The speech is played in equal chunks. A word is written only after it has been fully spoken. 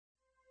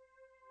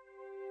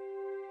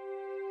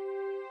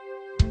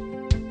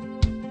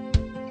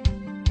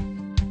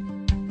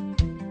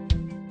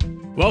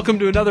Welcome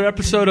to another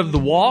episode of The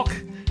Walk.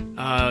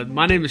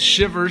 My name is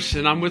Shivers,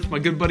 and I'm with my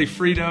good buddy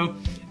Frito.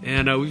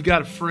 And we've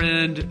got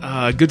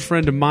a good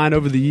friend of mine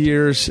over the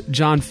years,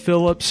 John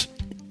Phillips,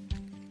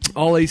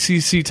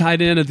 all-ACC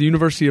tight end at the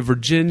University of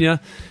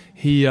Virginia.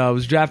 He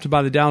was drafted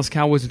by the Dallas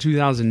Cowboys in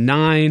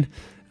 2009,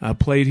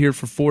 played here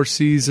for 4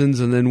 seasons,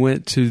 and then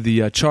went to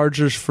the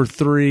Chargers for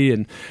 3.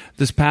 And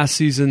this past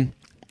season,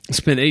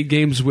 spent 8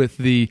 games with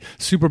the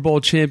Super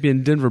Bowl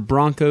champion Denver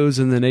Broncos,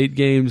 and then 8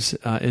 games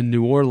in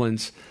New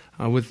Orleans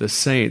with the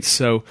Saints.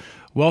 So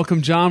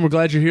welcome, John. We're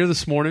glad you're here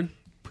this morning.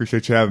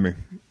 Appreciate you having me.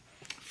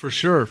 For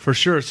sure.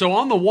 So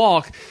on The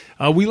Walk,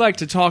 we like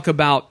to talk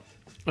about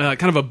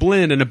kind of a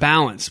blend and a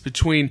balance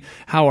between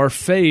how our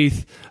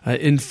faith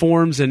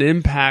informs and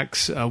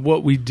impacts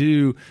what we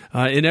do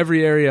in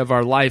every area of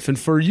our life. And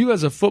for you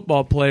as a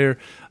football player,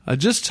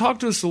 just talk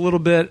to us a little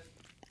bit.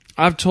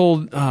 I've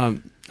told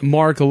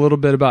Mark a little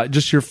bit about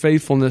just your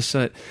faithfulness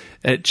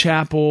at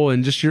Chapel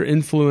and just your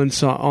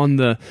influence on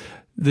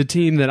the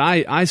team that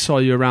I saw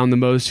you around the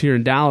most here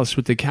in Dallas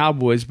with the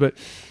Cowboys. But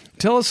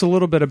tell us a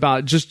little bit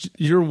about just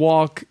your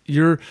walk,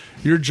 your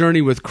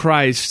journey with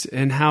Christ,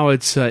 and how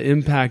it's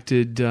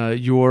impacted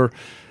your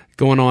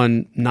going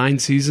on 9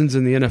 seasons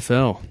in the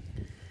NFL.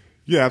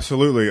 Yeah,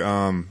 absolutely.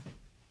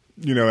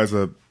 As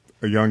a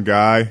young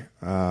guy,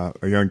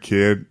 a young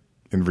kid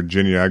in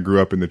Virginia, I grew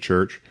up in the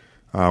church.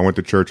 I went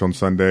to church on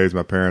Sundays.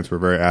 My parents were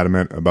very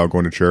adamant about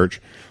going to church.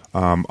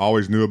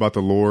 Always knew about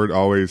the Lord.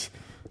 Always,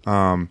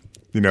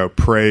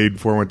 prayed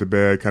before I went to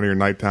bed. Kind of your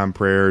nighttime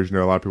prayers. A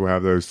lot of people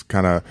have those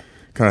kind of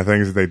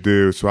things that they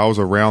do. So I was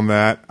around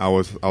that. I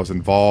was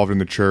involved in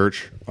the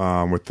church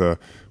with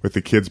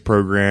the kids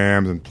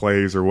programs and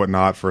plays or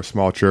whatnot for a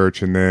small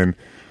church. And then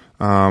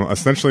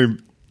essentially,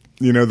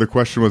 the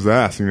question was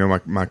asked.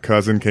 My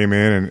cousin came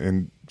in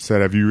and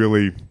said, "Have you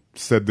really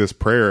said this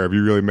prayer? Have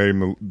you really made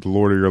him the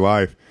Lord of your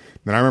life?"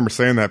 And I remember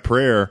saying that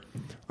prayer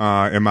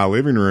in my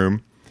living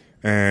room,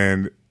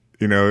 and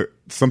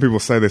some people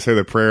say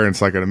the prayer and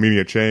it's like an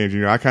immediate change.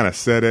 I kind of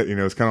said it.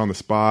 It's kind of on the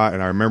spot,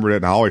 and I remembered it,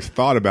 and I always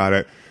thought about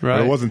it. Right.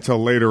 But it wasn't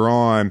until later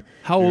on.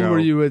 How old were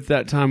you at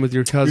that time with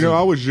your cousin?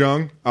 I was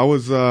young. I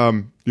was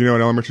in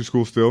elementary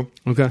school still.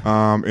 Okay.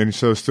 And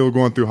so still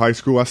going through high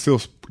school, I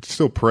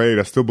still prayed.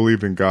 I still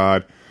believed in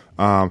God.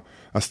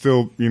 I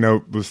still,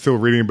 was still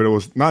reading, but it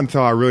was not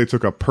until I really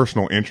took a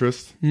personal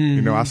interest.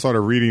 Mm-hmm. I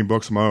started reading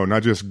books of my own,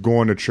 not just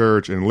going to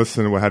church and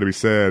listening to what had to be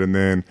said and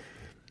then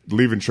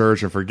leaving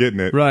church and forgetting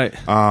it. Right.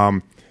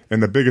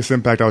 And the biggest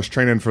impact, I was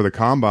training for the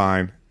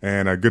Combine,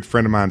 and a good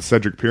friend of mine,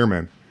 Cedric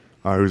Pierman,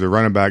 who's a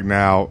running back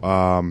now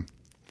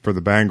for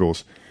the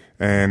Bengals.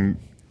 And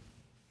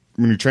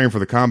when you train for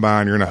the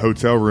Combine, you're in a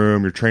hotel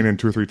room, you're training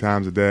 2 or 3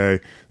 times a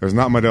day. There's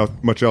not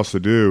much else to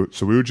do.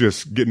 So we would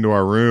just get into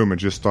our room and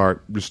just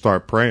start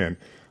praying,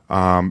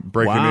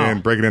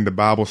 breaking into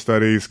Bible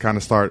studies, kind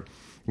of start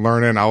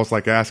learning. I was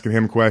like asking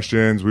him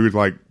questions. We would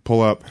like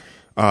pull up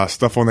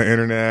stuff on the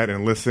internet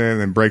and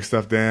listen and break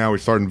stuff down. We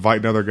started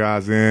inviting other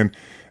guys in,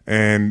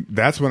 and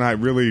that's when it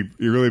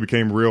really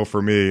became real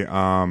for me.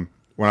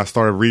 When I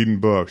started reading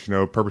books,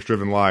 Purpose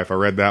Driven Life. I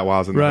read that while I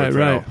was in the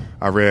hotel. Right.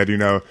 I read,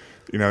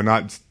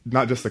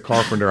 not just The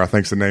Carpenter, I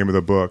think is the name of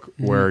the book,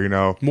 where,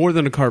 More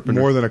Than a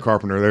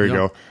Carpenter. There you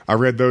go. I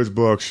read those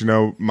books.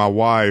 My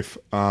wife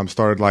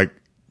started like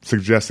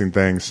suggesting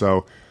things.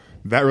 So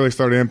that really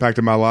started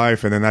impacting my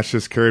life. And then that's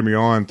just carried me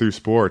on through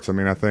sports.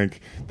 I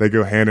think they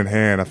go hand in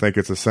hand. I think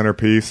it's a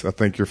centerpiece. I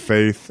think your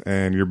faith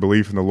and your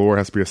belief in the Lord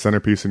has to be a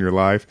centerpiece in your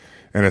life.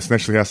 And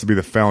essentially has to be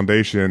the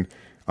foundation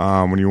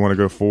when you want to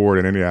go forward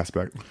in any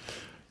aspect.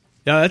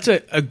 Yeah, that's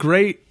a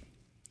great...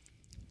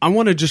 I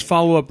want to just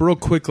follow up real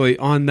quickly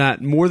on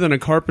that More Than a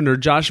Carpenter,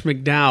 Josh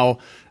McDowell.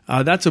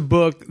 That's a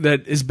book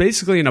that is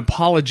basically an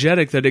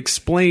apologetic that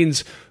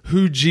explains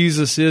who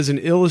Jesus is and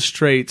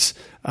illustrates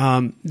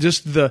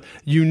just the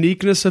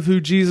uniqueness of who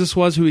Jesus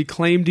was, who he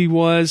claimed he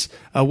was,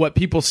 what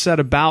people said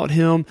about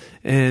him.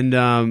 And,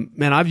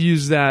 I've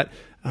used that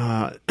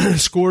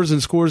scores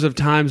and scores of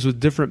times with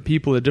different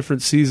people at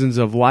different seasons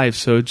of life.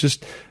 So it's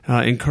just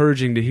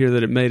encouraging to hear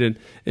that it made an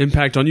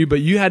impact on you.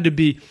 But you had to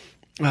be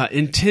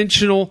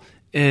intentional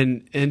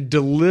and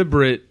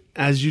deliberate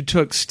as you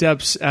took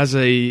steps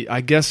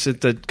I guess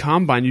at the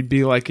Combine, you'd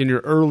be like in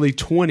your early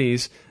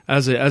 20s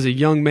as a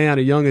young man,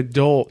 a young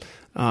adult,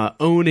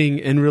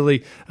 owning and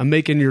really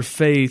making your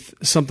faith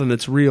something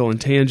that's real and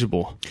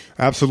tangible.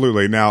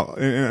 Absolutely. Now,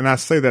 and I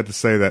say that to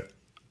say that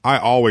I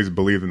always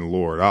believed in the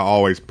Lord. I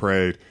always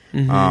prayed.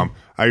 Mm-hmm.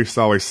 I used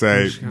to always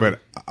say,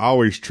 but I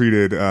always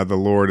treated the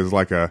Lord as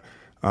like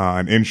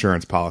an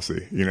insurance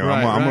policy. I'm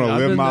going to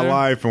live my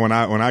life, and when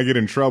I get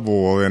in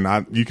trouble,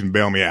 then you can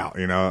bail me out.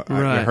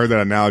 I heard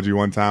that analogy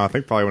one time. I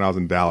think probably when I was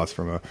in Dallas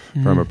from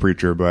a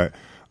preacher. But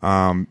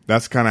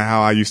that's kind of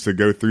how I used to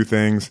go through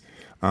things.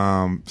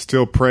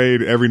 Still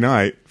prayed every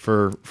night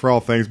for all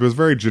things, but it was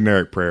very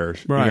generic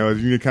prayers. Right.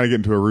 You kind of get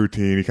into a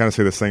routine. You kind of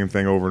say the same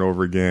thing over and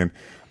over again.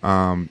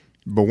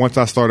 But once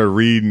I started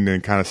reading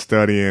and kind of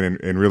studying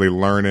and really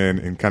learning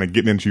and kind of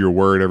getting into your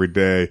word every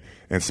day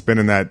and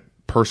spending that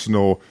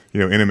personal,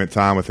 intimate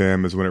time with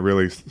him is when it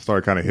really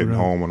started kind of hitting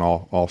home on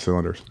all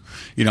cylinders.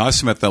 I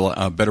spent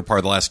the better part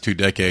of the last 2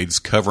 decades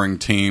covering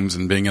teams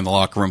and being in the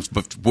locker rooms,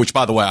 which,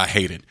 by the way, I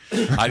hated.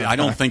 I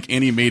don't think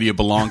any media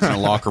belongs in a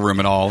locker room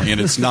at all,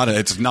 and it's not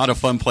a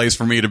fun place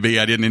for me to be.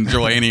 I didn't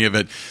enjoy any of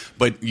it.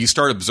 But you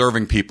start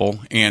observing people,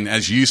 and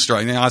as you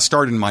start, I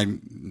started in my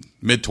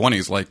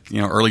mid-20s,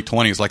 early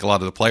 20s, like a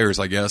lot of the players,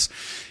 I guess.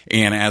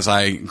 And as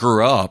I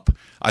grew up,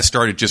 I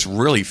started just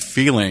really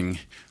feeling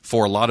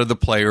for a lot of the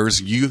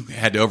players, you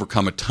had to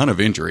overcome a ton of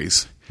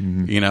injuries.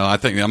 Mm-hmm. I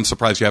think I'm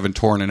surprised you haven't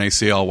torn an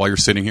ACL while you're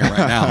sitting here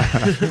right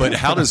now. But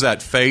how does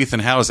that faith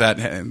and how does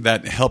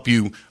that help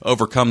you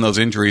overcome those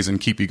injuries and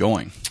keep you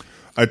going?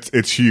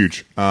 It's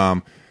huge.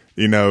 I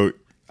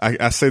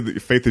say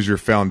that faith is your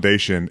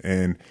foundation,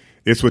 and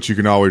it's what you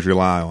can always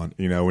rely on.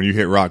 When you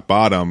hit rock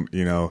bottom,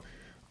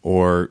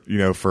 or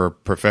for a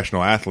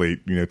professional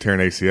athlete,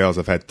 tearing ACLs,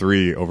 I've had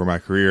 3 over my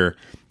career.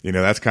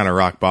 That's kind of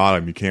rock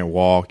bottom. You can't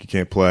walk, you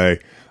can't play.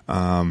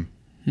 And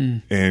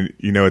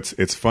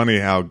it's funny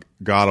how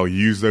God will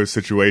use those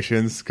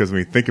situations, because when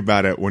you think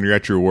about it, when you're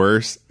at your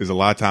worst is a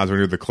lot of times when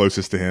you're the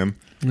closest to Him.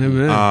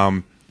 Amen.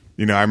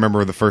 I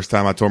remember the first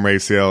time I tore my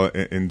ACL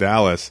in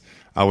Dallas,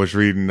 I was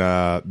reading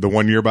the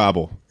 1 Year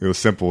Bible. It was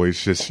simple.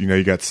 It's just,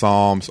 you got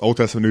Psalms, Old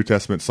Testament, New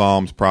Testament,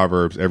 Psalms,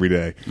 Proverbs every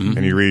day. Mm-hmm.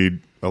 And you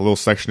read a little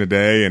section a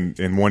day, and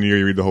in 1 year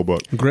you read the whole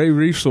book. Great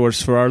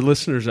resource for our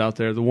listeners out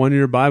there. The 1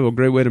 Year Bible,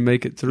 great way to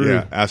make it through.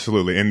 Yeah,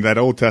 absolutely. And that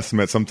Old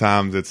Testament,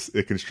 sometimes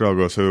it can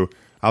struggle. So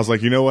I was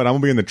like, you know what? I'm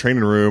gonna be in the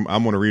training room.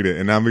 I'm gonna read it.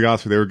 And I'll be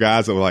honest with you, there were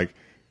guys that were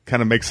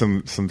kind of make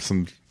some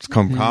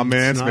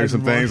comments. And there's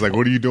some things like,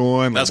 "What are you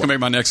doing?" That's gonna be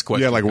my next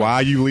question. Yeah, why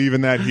are you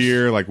leaving that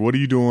here? What are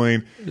you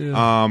doing?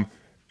 Yeah.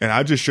 And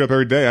I'd just show up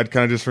every day. I'd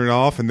kind of just turn it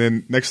off. And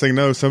then next thing you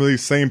know, some of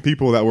these same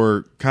people that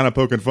were kind of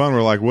poking fun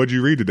were like, "What'd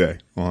you read today?"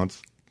 Well,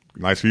 it's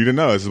nice for you to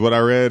know. This is what I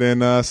read in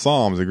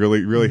Psalms. It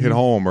really hit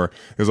home. Or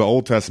there's the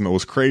Old Testament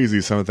was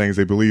crazy. Some of the things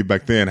they believed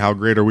back then. How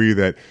great are we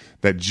that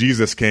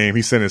Jesus came?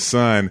 He sent His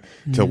Son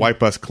to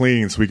wipe us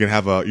clean, so we can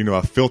have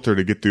a filter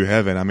to get through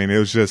heaven. I mean, it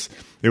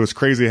was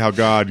crazy how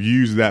God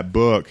used that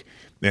book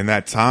in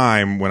that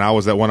time when I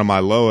was at one of my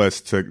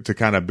lowest to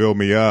kind of build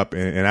me up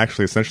and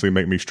actually essentially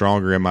make me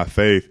stronger in my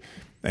faith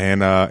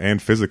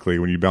and physically.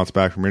 When you bounce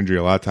back from injury,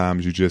 a lot of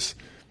times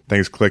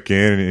things click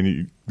in and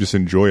you just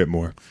enjoy it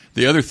more.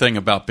 The other thing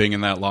about being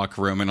in that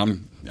locker room,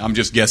 and I'm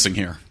just guessing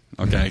here,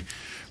 okay,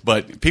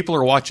 but people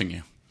are watching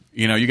you.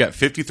 You got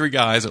 53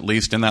 guys at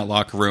least in that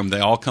locker room. They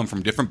all come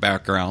from different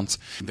backgrounds.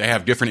 They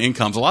have different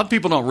incomes. A lot of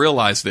people don't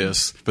realize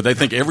this, but they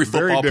think every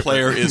football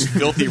player is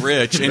filthy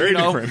rich. And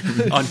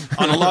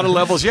on a lot of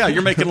levels, yeah,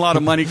 you're making a lot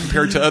of money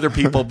compared to other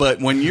people. But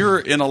when you're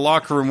in a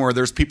locker room where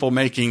there's people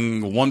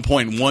making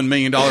 $1.1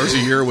 million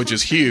a year, which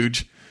is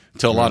huge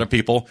to a lot of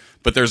people,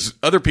 but there's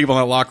other people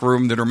in that locker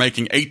room that are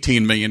making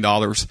 $18 million.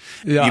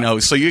 Yeah.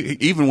 So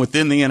even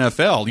within the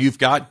NFL, you've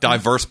got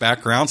diverse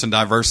backgrounds and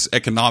diverse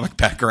economic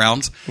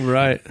backgrounds.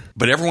 Right.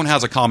 But everyone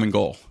has a common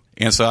goal.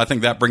 And so I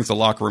think that brings the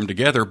locker room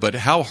together. But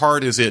how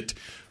hard is it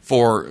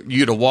for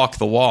you to walk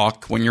the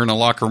walk when you're in a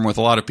locker room with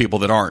a lot of people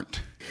that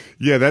aren't?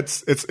 Yeah,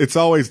 it's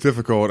always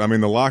difficult. I mean,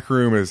 the locker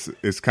room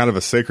is kind of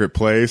a sacred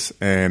place,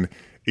 and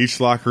each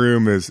locker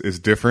room is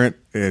different.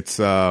 It's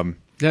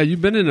yeah,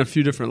 you've been in a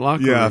few different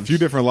locker rooms. Yeah, a few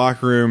different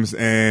locker rooms,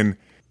 and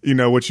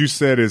what you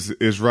said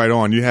is right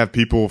on. You have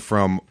people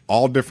from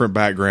all different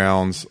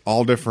backgrounds,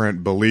 all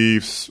different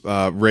beliefs,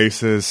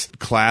 races,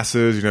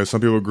 classes.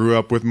 Some people grew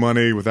up with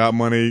money, without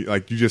money.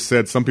 Like you just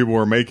said, some people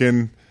were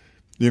making,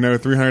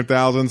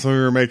 $300,000. Some people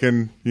were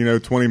making,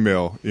 $20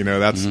 million.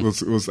 That's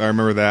was I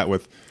remember that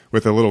with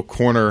a little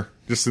corner.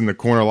 Just in the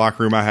corner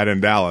locker room I had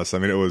in Dallas. I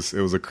mean, it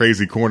was a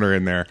crazy corner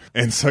in there.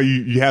 And so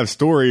you have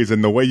stories,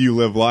 and the way you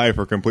live life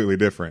are completely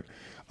different.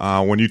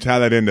 When you tie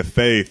that into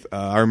faith,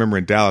 I remember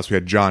in Dallas we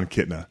had John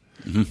Kitna.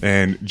 Mm-hmm.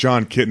 And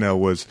John Kitna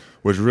was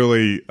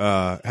really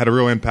had a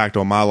real impact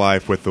on my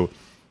life with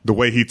the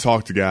way he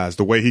talked to guys,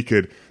 the way he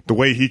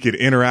could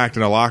interact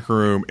in a locker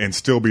room and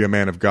still be a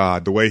man of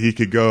God, the way he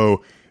could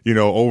go,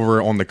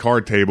 over on the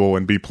card table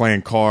and be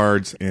playing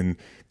cards and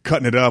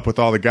cutting it up with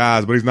all the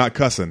guys, but he's not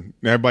cussing.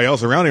 Everybody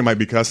else around him might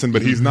be cussing,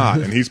 but he's not,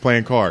 and he's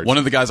playing cards. One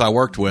of the guys I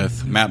worked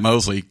with, Matt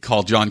Mosley,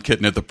 called John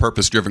Kitna the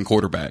purpose-driven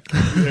quarterback.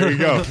 There you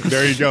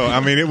go.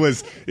 I mean, it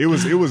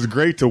was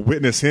great to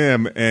witness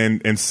him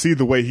and see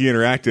the way he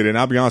interacted. And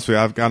I'll be honest with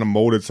you, I've kind of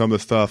molded some of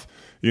the stuff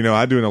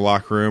I do in the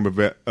locker room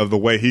of the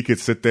way he could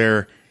sit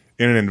there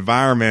in an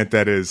environment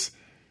that is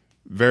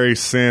very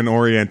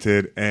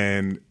sin-oriented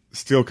and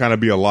still kind of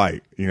be a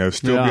light, be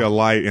a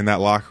light in that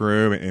locker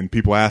room, and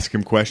people ask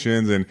him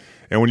questions. And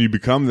when you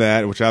become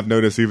that, which I've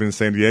noticed even in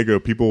San Diego,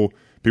 people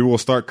will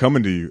start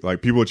coming to you,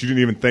 like people that you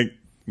didn't even think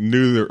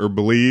knew or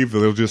believed.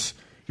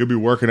 You'll be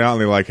working out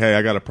and they're like, "Hey,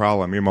 I got a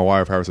problem. Me and my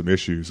wife are having some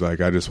issues. Like,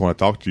 I just want to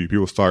talk to you."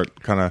 People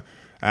start kind of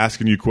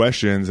asking you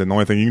questions, and the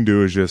only thing you can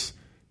do is just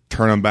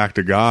turn them back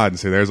to God and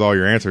say, "There's all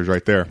your answers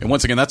right there." And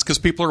once again, that's because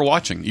people are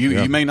watching.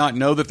 You may not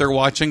know that they're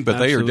watching, but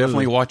Absolutely. They are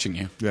definitely watching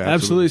you. Yeah,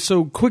 absolutely.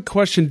 So, quick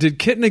question: did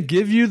Kitna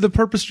give you the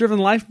Purpose Driven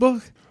Life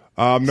book?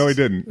 No, he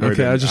didn't. No, he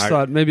Okay, didn't. I just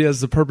thought maybe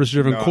as the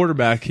purpose-driven No.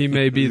 quarterback, he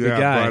may be the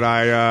guy. But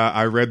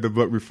I read the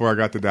book before I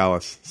got to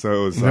Dallas,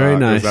 so it was Very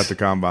nice. It was at the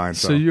combine.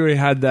 So you already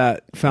had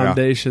that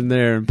foundation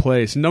there in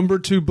place. Number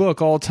 2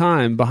 book all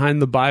time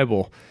behind the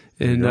Bible.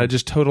 And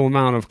just total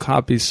amount of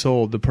copies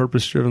sold, The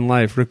Purpose-Driven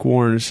Life, Rick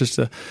Warren. It's just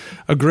a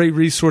great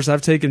resource.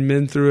 I've taken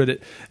men through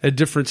it at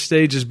different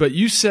stages. But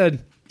you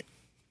said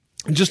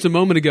just a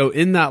moment ago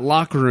in that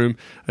locker room,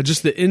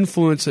 just the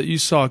influence that you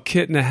saw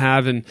Kitna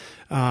have. And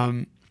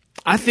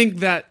I think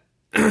that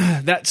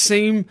that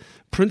same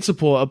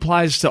principle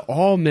applies to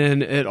all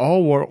men at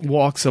all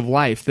walks of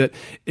life, that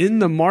in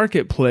the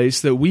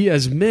marketplace, that we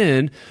as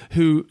men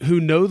who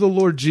know the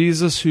Lord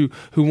Jesus, who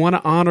want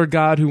to honor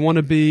God, who want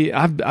to be,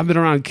 I've been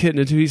around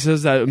Kitna too, he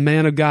says that a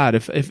man of God,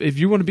 if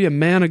you want to be a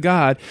man of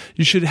God,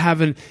 you should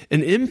have an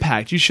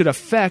impact, you should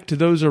affect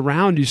those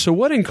around you. So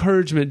what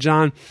encouragement,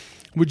 John,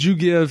 would you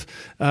give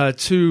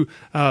to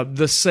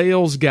the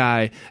sales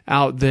guy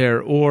out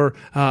there, or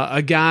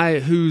a guy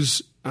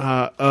who's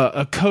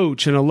a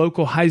coach in a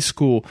local high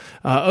school,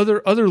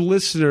 other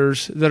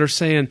listeners that are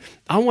saying,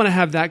 I want to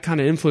have that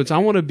kind of influence. I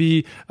want to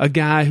be a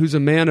guy who's a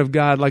man of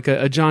God, like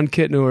a John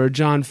Kitna or a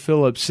John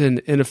Phillips,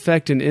 and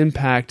affect and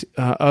impact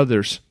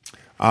others?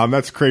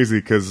 That's crazy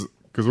because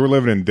we're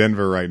living in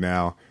Denver right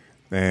now,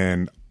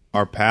 and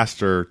our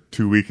pastor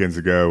 2 weekends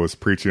ago was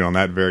preaching on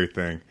that very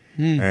thing.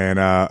 And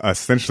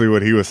essentially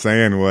what he was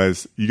saying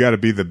was, you got to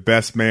be the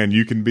best man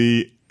you can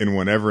be in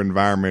whatever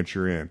environment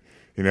you're in.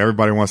 You know,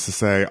 everybody wants to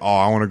say, oh,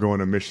 I want to go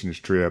on a missions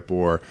trip,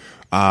 or,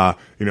 I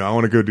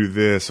want to go do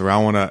this, or I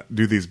want to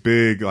do these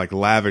big, like,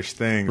 lavish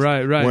things.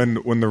 Right.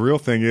 When the real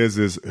thing is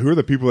who are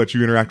the people that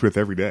you interact with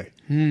every day?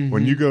 Mm-hmm.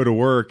 When you go to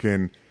work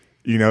and,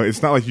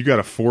 it's not like you got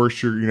to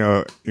force your,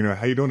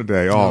 how you doing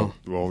today? Oh,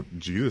 well,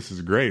 Jesus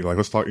is great. Like,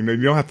 let's talk. You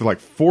don't have to like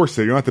force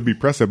it. You don't have to be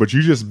pressed, but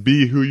you just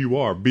be who you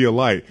are. Be a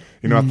light.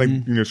 I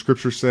think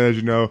Scripture says,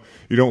 you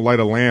don't light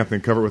a lamp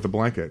and cover it with a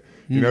blanket.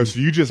 So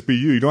you just be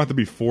you. You don't have to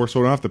be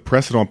forceful. You don't have to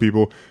press it on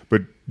people,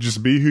 but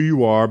just be who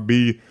you are.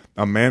 Be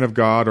a man of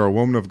God or a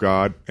woman of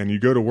God, and you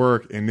go to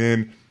work, and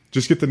then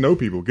just get to know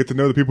people. Get to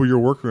know the people you're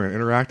working with,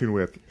 interacting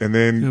with, and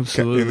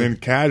then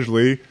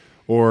casually,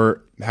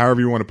 or however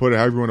you want to put it,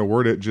 however you want to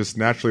word it, just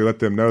naturally let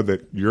them know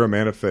that you're a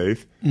man of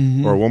faith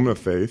or a woman of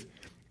faith.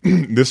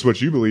 This is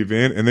what you believe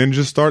in, and then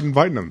just start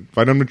inviting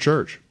them to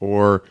church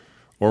or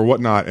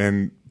whatnot.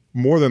 And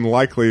more than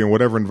likely, in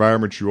whatever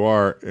environment you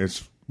are,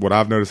 it's what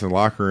I've noticed in the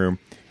locker room,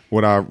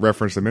 what I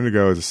referenced a minute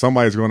ago, is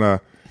somebody's going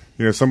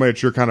to, somebody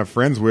that you're kind of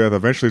friends with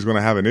eventually is going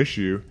to have an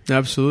issue.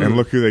 Absolutely. And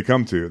look who they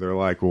come to. They're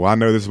like, well, I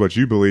know this is what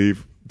you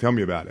believe. Tell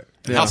me about it.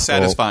 Yeah. How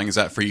satisfying is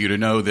that for you to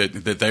know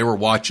that they were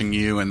watching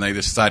you and they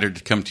decided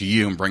to come to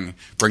you and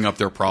bring up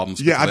their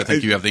problems because they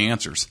think you have the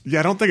answers?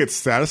 Yeah, I don't think it's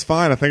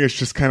satisfying. I think it's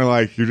just kind of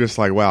like, you're just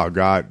like, wow,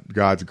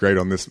 God's great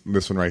on this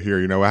one right here.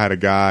 I had a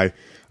guy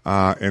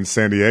in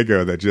San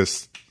Diego that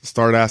just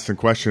started asking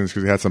questions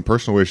because he had some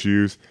personal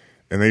issues.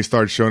 And then he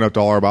started showing up to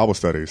all our Bible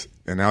studies.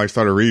 And now he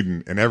started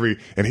reading.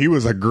 And he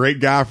was a great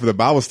guy for the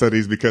Bible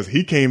studies because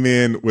he came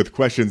in with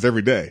questions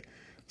every day.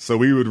 So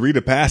we would read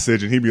a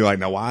passage and he'd be like,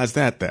 now why is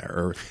that there?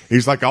 Or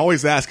he's like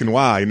always asking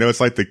why. It's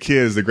like the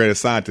kids, the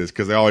greatest scientists,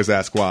 because they always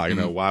ask why.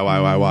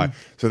 Why?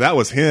 So that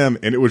was him.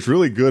 And it was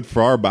really good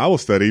for our Bible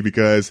study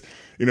because,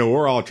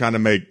 we're all trying to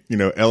make,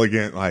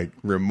 elegant like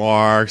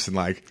remarks and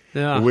like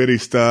witty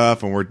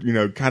stuff. And we're,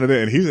 kind of,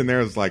 and he's in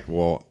there is like,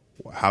 well,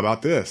 how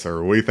about this?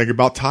 Or what do you think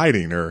about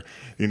tithing? Or,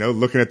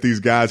 looking at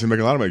these guys who make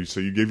a lot of money. So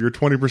you give your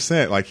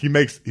 20%. Like he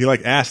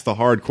asks the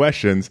hard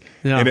questions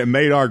and it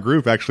made our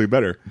group actually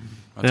better.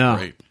 That's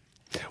great.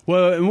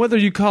 Well, and whether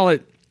you call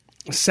it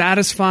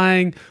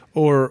satisfying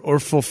or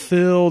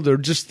fulfilled or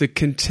just the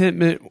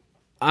contentment,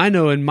 I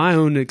know in my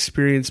own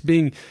experience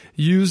being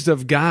used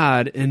of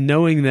God and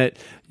knowing that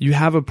you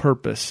have a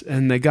purpose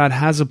and that God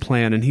has a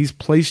plan and He's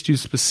placed you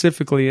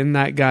specifically in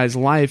that guy's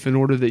life in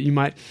order that you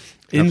might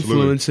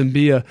influence and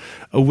be a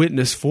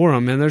witness for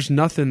him. And there's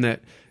nothing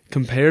that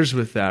compares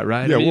with that,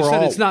 right? Yeah, you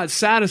said it's not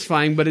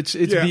satisfying, but it's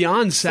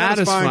beyond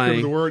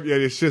satisfying. The word,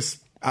 it's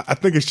just, I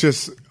think it's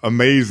just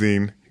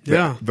amazing.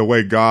 The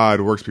way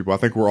God works people. I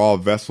think we're all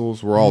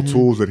vessels. We're all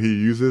tools that He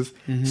uses.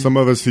 Some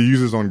of us He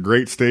uses on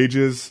great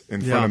stages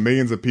in front of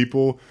millions of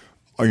people.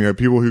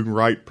 People who can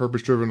write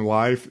purpose-driven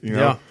life.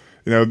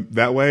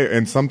 That way.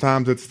 And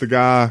sometimes it's the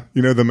guy,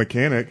 the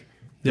mechanic,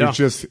 who's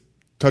just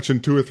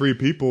touching 2 or 3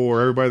 people, or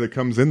everybody that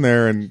comes in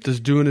there and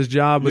just doing his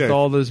job with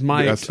all his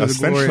might. To the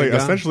glory of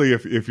God. Essentially,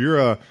 if you're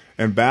a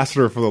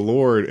ambassador for the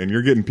Lord and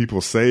you're getting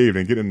people saved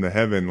and getting into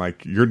heaven,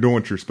 like you're doing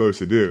what you're supposed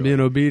to do. Being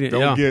obedient.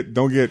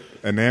 Don't get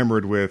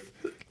enamored with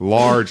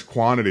large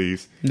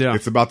quantities.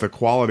 It's about the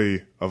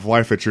quality of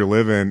life that you're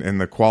living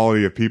and the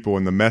quality of people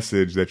and the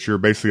message that you're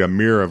basically a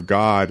mirror of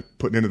God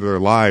putting into their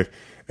life.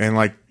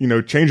 And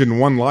changing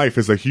one life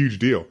is a huge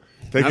deal.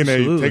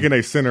 Taking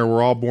a sinner,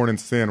 we're all born in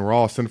sin. We're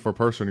all a sinful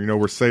person.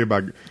 We're saved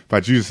by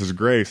Jesus'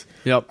 grace.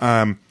 Yep.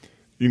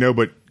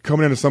 But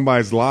coming into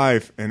somebody's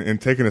life and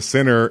taking a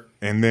sinner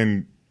and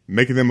then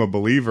making them a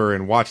believer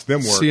and watch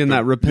them work. Seeing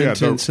that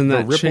repentance and that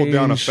the ripple change.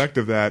 down effect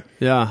of that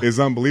is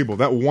unbelievable.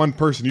 That one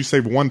person, you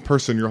save one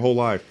person your whole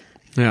life.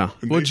 Yeah.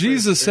 Well,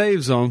 Jesus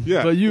saves them,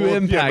 but you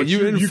impact,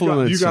 you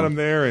influence. You got them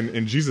there,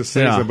 and Jesus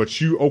saves them,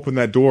 but you open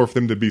that door for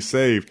them to be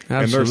saved,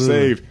 and they're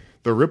saved.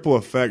 The ripple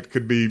effect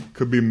could be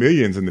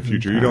millions in the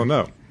future. You don't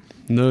know.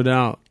 No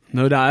doubt.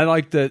 I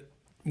like that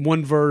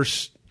one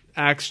verse,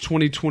 Acts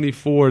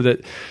 20:24,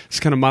 that is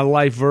kind of my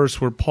life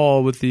verse, where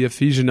Paul, with the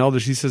Ephesian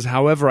elders, he says,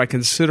 "However, I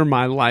consider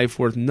my life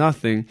worth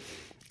nothing,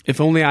 if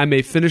only I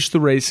may finish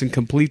the race and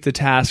complete the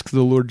task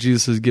the Lord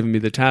Jesus has given me,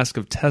 the task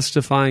of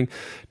testifying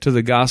to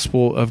the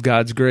gospel of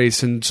God's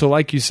grace." And so,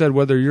 like you said,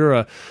 whether you're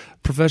a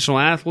professional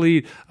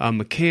athlete, a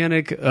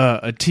mechanic,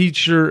 a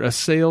teacher, a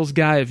sales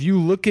guy, if you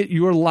look at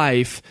your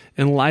life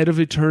in light of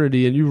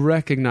eternity and you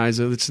recognize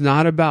that it's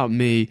not about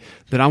me,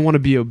 that I want to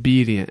be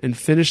obedient and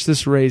finish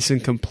this race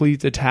and complete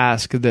the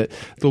task that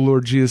the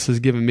Lord Jesus has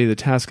given me, the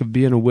task of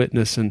being a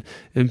witness and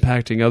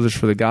impacting others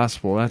for the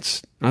gospel,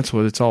 that's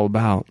what it's all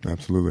about.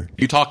 Absolutely.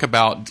 You talk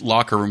about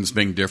locker rooms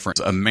being different.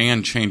 A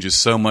man changes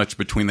so much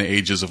between the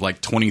ages of like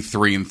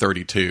 23 and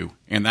 32,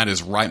 and that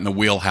is right in the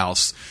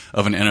wheelhouse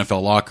of an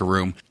NFL locker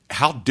room.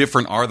 How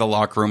different are the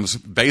locker rooms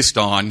based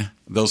on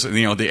those,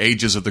 the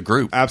ages of the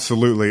group?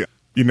 Absolutely.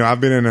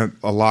 I've been in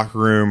a locker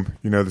room,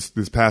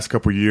 this past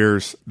couple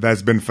years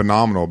that's been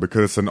phenomenal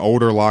because it's an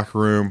older locker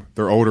room.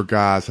 They're older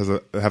guys,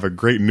 have a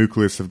great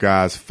nucleus of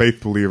guys,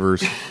 faith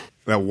believers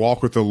that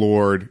walk with the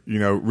Lord,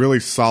 really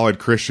solid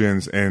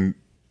Christians, and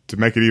to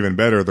make it even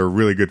better, they're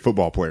really good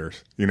football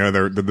players.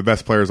 They're the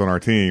best players on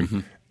our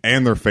team,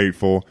 and they're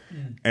faithful,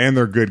 and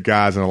they're good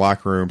guys in a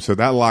locker room. So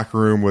that locker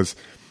room was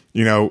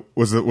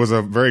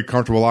a very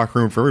comfortable locker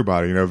room for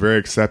everybody. Very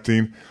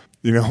accepting.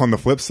 On the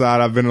flip side,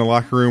 I've been in a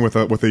locker room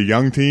with a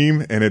young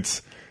team, and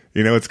it's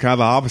kind of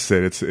the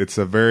opposite. It's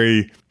a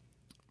very,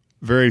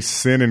 very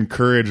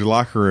sin-encouraged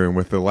locker room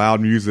with the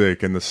loud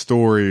music and the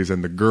stories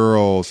and the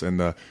girls and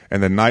the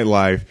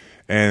nightlife,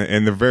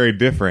 and they're very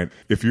different.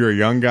 If you're a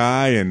young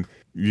guy and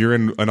you're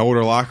in an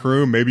older locker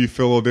room, maybe you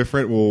feel a little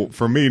different. Well,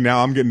 for me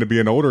now, I'm getting to be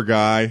an older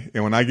guy,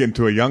 and when I get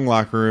into a young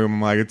locker room,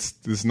 I'm like,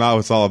 it's not what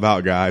it's all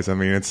about, guys. I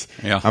mean,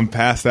 I'm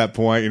past that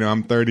point.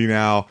 I'm 30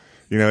 now.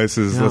 This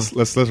is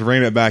let's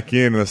rein it back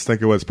in and let's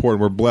think of what's important.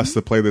 We're blessed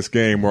to play this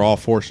game. We're all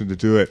fortunate to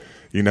do it.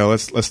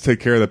 Let's take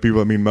care of the people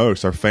that mean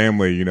most, our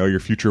family. Your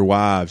future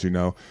wives.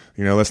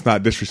 Let's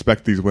not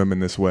disrespect these women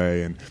this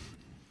way. And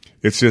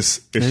it's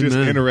just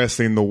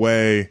interesting the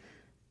way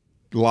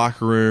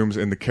locker rooms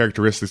and the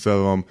characteristics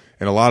of them,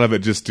 and a lot of it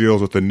just deals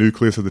with the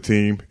nucleus of the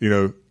team.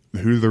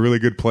 Who's the really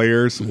good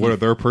players? What are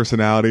their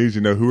personalities?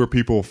 Who are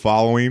people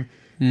following?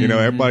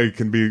 Everybody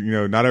can be,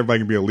 not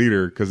everybody can be a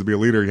leader, because to be a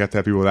leader, you have to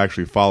have people that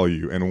actually follow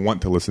you and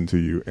want to listen to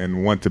you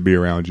and want to be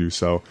around you.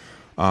 So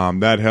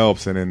that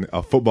helps. And in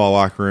a football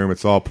locker room,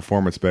 it's all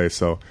performance based.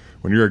 So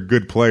when you're a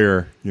good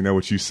player,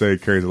 what you say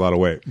carries a lot of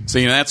weight. So,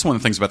 that's one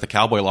of the things about the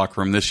Cowboy locker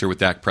room this year with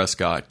Dak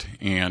Prescott.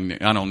 And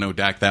I don't know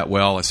Dak that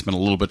well. I spent a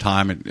little bit of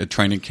time at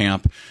training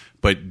camp.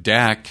 But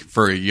Dak,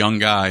 for a young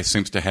guy,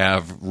 seems to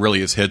have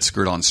really his head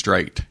screwed on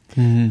straight.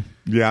 Mm-hmm.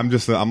 Yeah,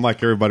 I'm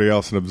like everybody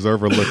else, an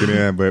observer looking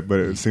in, but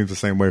it seems the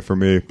same way for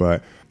me.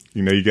 But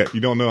you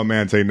don't know a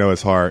man until you know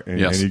his heart, and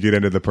you get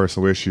into the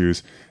personal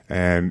issues,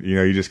 and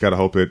you just got to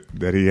hope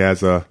that he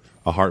has a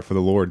heart for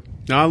the Lord.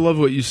 Now, I love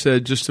what you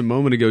said just a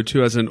moment ago,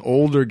 too, as an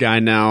older guy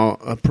now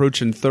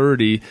approaching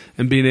 30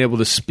 and being able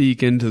to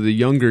speak into the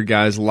younger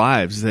guys'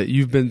 lives, that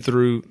you've been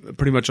through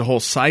pretty much a whole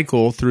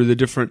cycle through the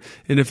different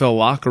NFL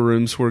locker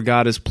rooms where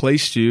God has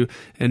placed you,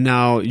 and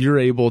now you're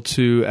able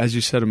to, as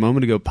you said a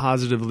moment ago,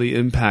 positively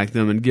impact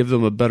them and give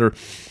them a better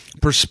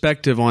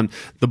perspective on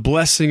the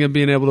blessing of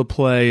being able to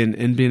play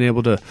and being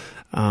able to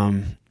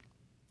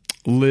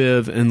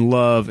live and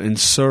love and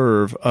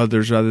serve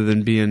others rather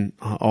than being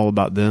all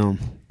about them.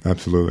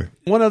 Absolutely.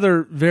 One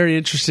other very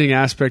interesting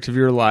aspect of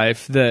your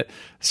life that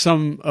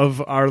some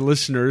of our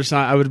listeners,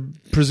 I would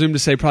presume to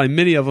say probably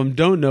many of them,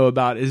 don't know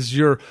about is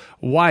your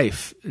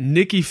wife,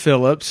 Nikki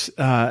Phillips,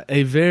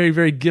 a very,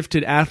 very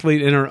gifted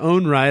athlete in her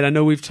own right. I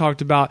know we've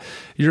talked about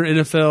your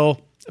NFL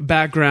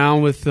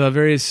background with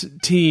various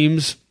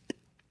teams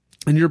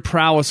and your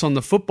prowess on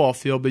the football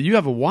field, but you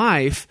have a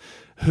wife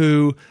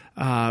who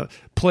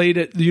played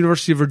at the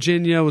University of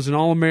Virginia, was an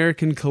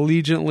All-American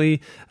collegiately,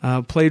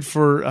 played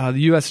for the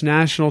U.S.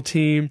 national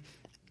team,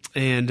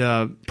 and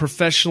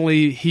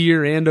professionally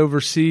here and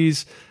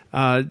overseas.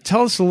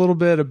 Tell us a little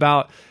bit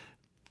about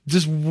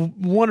just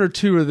one or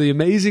two of the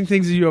amazing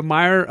things that you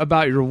admire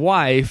about your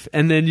wife,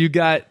 and then you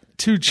got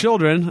two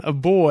children, a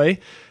boy,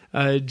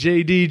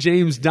 JD,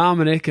 James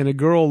Dominic, and a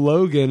girl,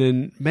 Logan,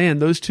 and man,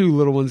 those two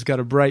little ones got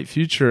a bright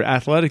future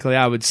athletically,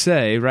 I would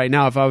say, right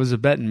now if I was a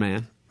betting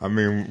man. I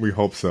mean, we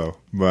hope so.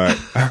 But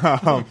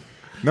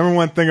number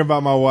one thing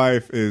about my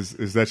wife is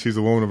that she's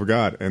a woman of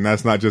God, and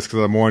that's not just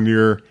because I'm on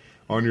your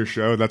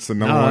show. That's the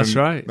number one. That's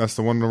right. That's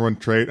the number one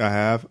trait I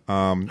have.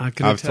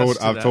 I've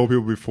told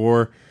people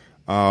before.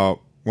 One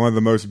of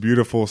the most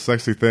beautiful,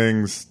 sexy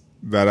things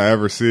that I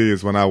ever see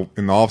is when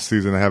in the off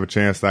season I have a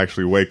chance to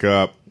actually wake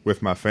up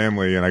with my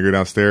family, and I go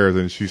downstairs,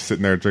 and she's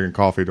sitting there drinking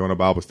coffee, doing a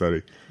Bible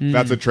study.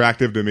 That's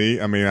attractive to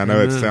me. I mean, I know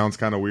it sounds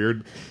kind of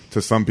weird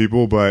to some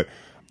people, but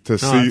to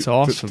see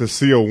awesome. to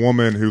see a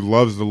woman who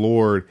loves the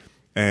Lord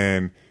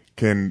and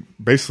can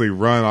basically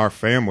run our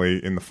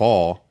family in the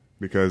fall,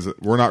 because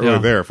we're not really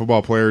there.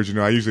 Football players,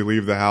 I usually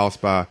leave the house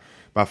by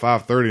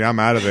 5:30. I'm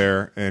out of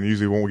there, and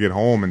usually won't get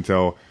home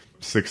until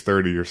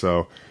 6:30 or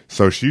so.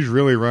 So she's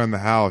really running the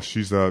house.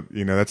 She's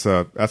that's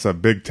a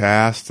big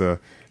task to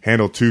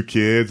handle 2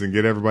 kids and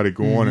get everybody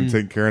going and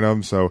taking care of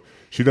them. So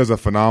she does a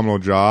phenomenal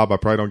job. I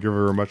probably don't give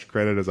her as much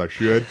credit as I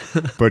should,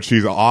 but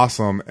she's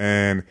awesome,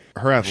 and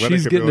her athletic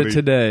she's getting ability it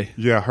today.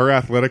 Yeah, her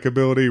athletic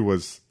ability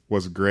was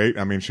great.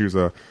 I mean, she was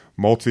a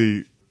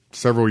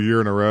several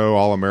year in a row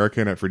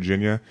All-American at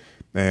Virginia.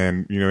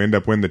 And end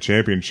up winning the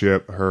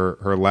championship.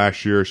 Her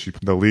last year,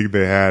 the league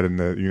they had in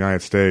the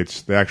United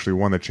States, they actually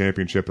won the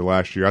championship the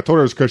last year. I told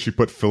her it was because she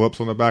put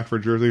Phillips on the back of her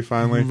jersey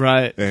finally,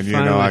 right? And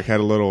finally. I had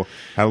a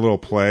little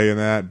play in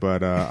that,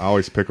 but I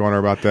always pick on her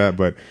about that.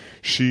 But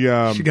she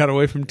got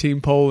away from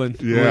Team Poland.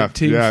 Team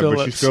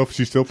Phillips. But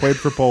she still played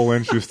for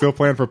Poland. She was still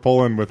playing for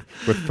Poland with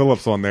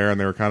Phillips on there, and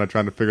they were kind of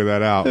trying to figure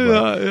that out.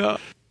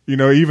 But,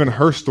 even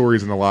her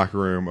stories in the locker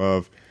room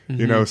of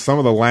some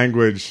of the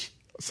language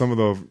some of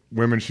the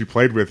women she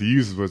played with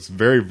used was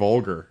very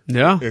vulgar.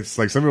 Yeah. It's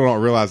like some people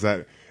don't realize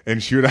that.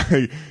 And she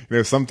would,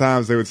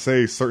 sometimes they would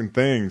say certain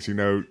things,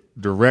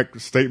 direct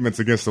statements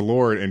against the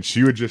Lord, and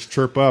she would just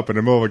chirp up in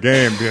the middle of a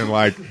game being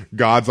like,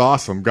 God's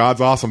awesome.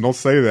 God's awesome. Don't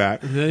say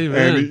that.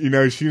 Amen.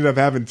 And, she ended up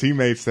having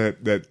teammates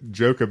that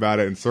joke about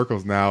it in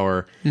circles now,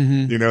 or,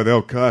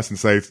 they'll cuss and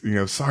say,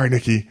 sorry,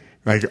 Nikki,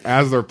 like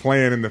as they're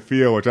playing in the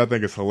field, which I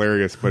think is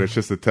hilarious, but it's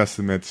just a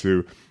testament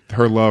to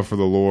her love for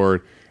the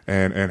Lord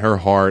and her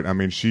heart. I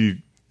mean,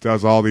 she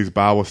does all these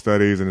Bible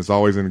studies and is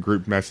always in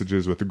group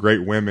messages with the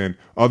great women,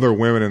 other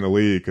women in the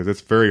league, because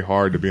it's very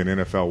hard to be an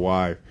NFL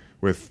wife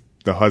with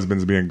the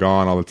husbands being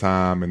gone all the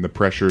time and the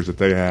pressures that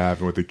they have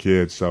and with the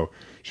kids. So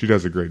she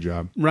does a great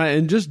job. Right,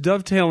 and just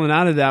dovetailing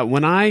out of that,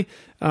 when I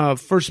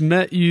first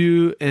met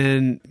you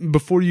and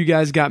before you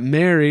guys got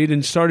married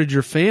and started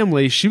your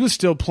family, she was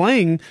still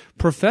playing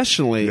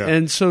professionally. Yeah.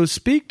 And so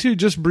speak to,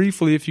 just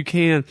briefly if you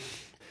can,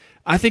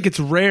 I think it's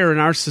rare in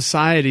our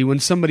society when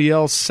somebody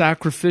else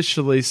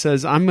sacrificially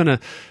says, I'm going to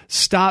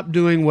stop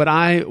doing what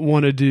I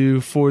want to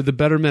do for the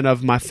betterment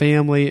of my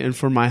family and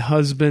for my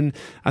husband.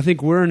 I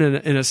think we're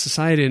in a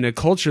society and a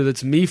culture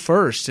that's me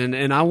first,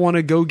 and I want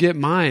to go get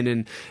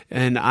mine,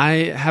 and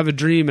I have a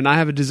dream and I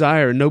have a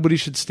desire, and nobody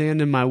should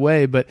stand in my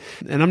way.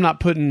 And I'm not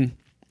putting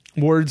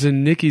words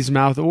in Nikki's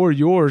mouth or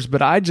yours,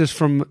 but I just,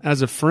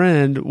 as a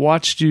friend,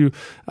 watched you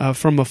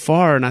from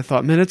afar, and I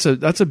thought, man,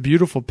 that's a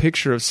beautiful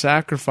picture of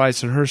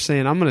sacrifice, and her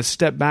saying, I'm going to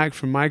step back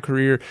from my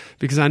career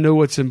because I know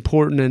what's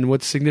important and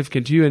what's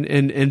significant to you,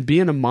 and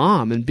being a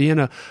mom and being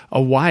a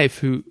wife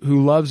who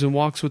loves and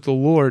walks with the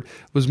Lord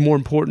was more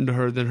important to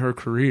her than her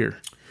career.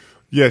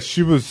 Yes,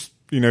 she was.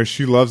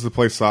 She loves to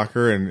play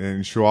soccer,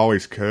 and she'll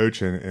always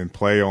coach and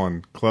play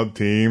on club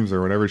teams or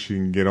whatever she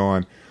can get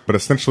on. But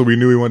essentially, we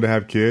knew we wanted to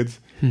have kids.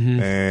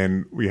 Mm-hmm.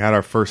 And we had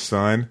our first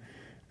son,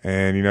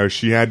 and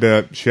she had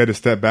to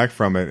step back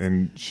from it.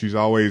 And she's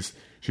always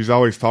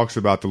talks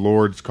about the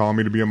Lord's calling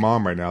me to be a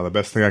mom right now. The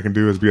best thing I can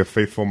do is be a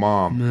faithful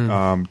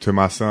mom to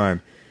my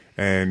son.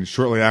 And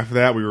shortly after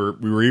that, we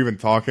were even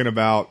talking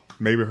about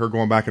maybe her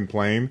going back and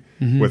playing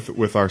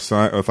with our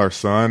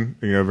son.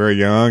 Very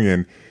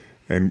young,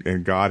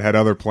 and God had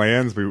other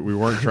plans. We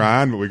weren't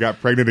trying, but we got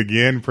pregnant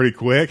again pretty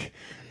quick.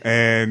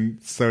 And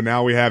so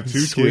now we have two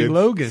Sweet kids.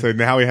 Logan. So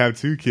now we have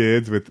 2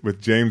 kids with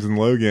James and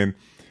Logan.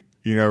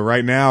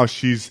 Right now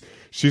she's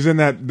in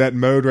that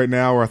mode right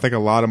now where I think a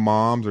lot of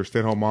moms or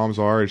stay-at-home moms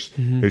are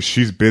is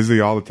she's busy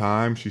all the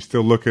time. She's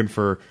still looking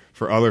for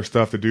other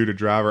stuff to do to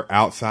drive her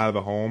outside of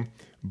the home.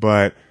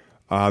 But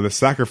the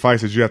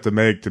sacrifices you have to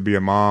make to be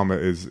a mom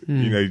is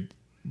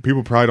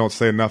people probably don't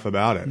say enough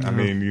about it. No. I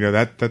mean,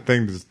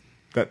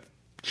 that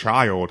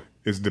child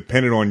is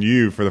dependent on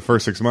you for the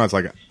first 6 months.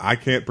 Like, I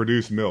can't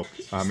produce milk.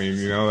 I mean,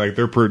 like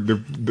you're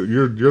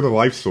the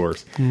life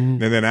source. And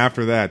then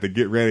after that, to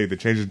get ready, to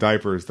change the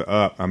diapers, to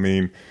up. I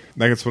mean,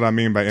 that's what I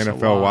mean by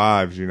NFL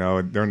wives.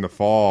 During the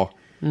fall,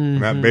 when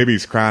that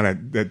baby's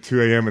crying at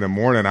 2 a.m. in the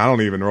morning, I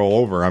don't even roll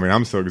over. I mean,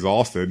 I'm so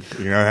exhausted.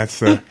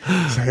 That's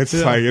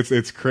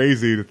it's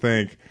crazy to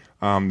think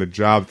the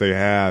job they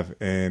have,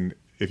 and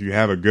if you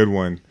have a good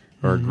one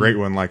or a great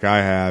one like I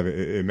have,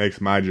 it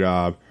makes my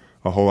job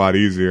a whole lot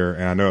easier,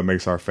 and I know it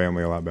makes our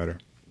family a lot better.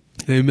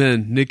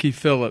 Amen. Nikki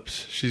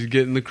Phillips, she's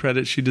getting the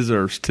credit she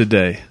deserves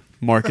today.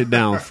 Mark it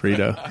down,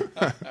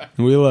 Frito.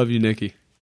 We love you, Nikki.